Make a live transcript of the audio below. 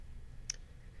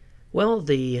Well,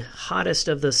 the hottest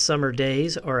of the summer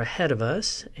days are ahead of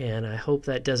us, and I hope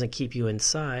that doesn't keep you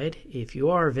inside. If you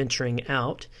are venturing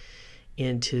out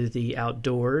into the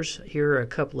outdoors, here are a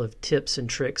couple of tips and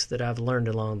tricks that I've learned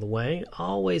along the way.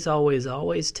 Always, always,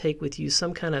 always take with you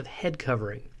some kind of head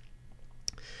covering.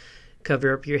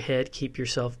 Cover up your head, keep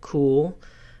yourself cool.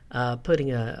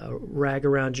 Putting a rag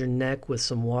around your neck with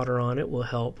some water on it will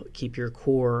help keep your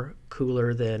core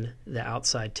cooler than the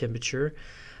outside temperature.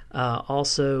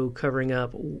 Also, covering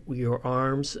up your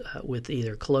arms with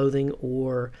either clothing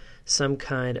or some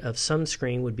kind of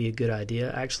sunscreen would be a good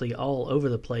idea. Actually, all over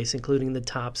the place, including the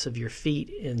tops of your feet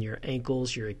and your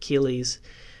ankles, your Achilles,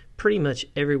 pretty much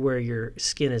everywhere your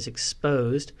skin is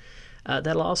exposed.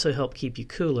 That'll also help keep you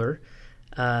cooler.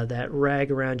 That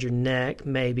rag around your neck,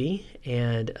 maybe.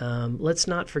 And let's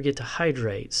not forget to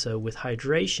hydrate. So, with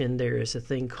hydration, there is a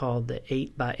thing called the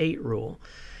 8x8 rule.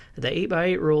 The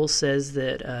 8x8 rule says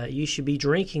that you should be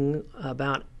drinking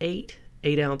about 8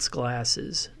 ounce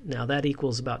glasses. Now that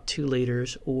equals about 2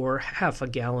 liters or half a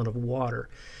gallon of water.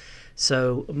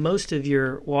 So most of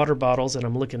your water bottles, and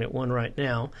I'm looking at one right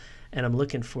now, and I'm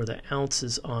looking for the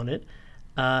ounces on it.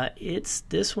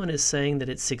 This one is saying that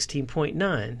it's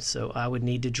 16.9. So I would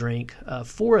need to drink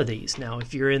 4 of these. Now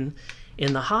if you're in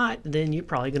the hot, then you're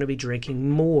probably going to be drinking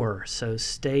more. So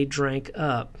stay drank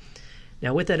up.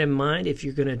 Now, with that in mind, if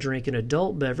you're going to drink an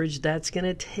adult beverage, that's going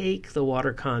to take the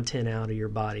water content out of your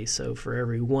body. So for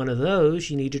every one of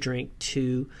those, you need to drink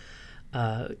two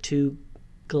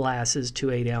glasses,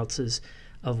 8 ounces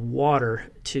of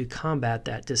water to combat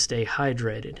that, to stay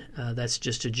hydrated. That's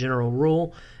just a general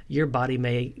rule. Your body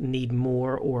may need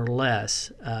more or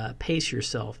less. Pace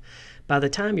yourself. By the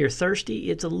time you're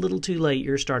thirsty, it's a little too late.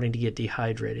 You're starting to get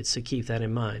dehydrated, so keep that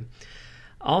in mind.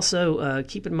 Also,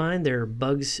 keep in mind there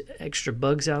are extra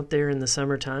bugs out there in the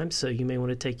summertime, so you may want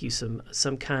to take you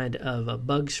some kind of a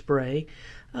bug spray.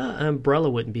 An umbrella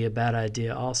wouldn't be a bad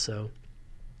idea also.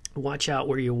 Watch out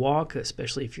where you walk,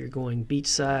 especially if you're going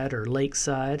beachside or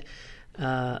lakeside.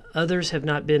 Others have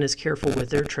not been as careful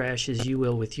with their trash as you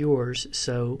will with yours,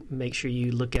 so make sure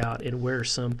you look out and wear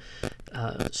some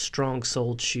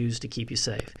strong-soled shoes to keep you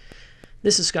safe.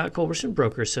 This is Scott Culberson,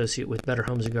 Broker Associate with Better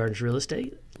Homes and Gardens Real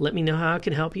Estate. Let me know how I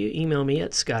can help you. Email me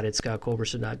at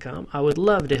scott@scottculberson.com. I would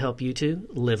love to help you too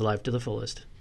live life to the fullest.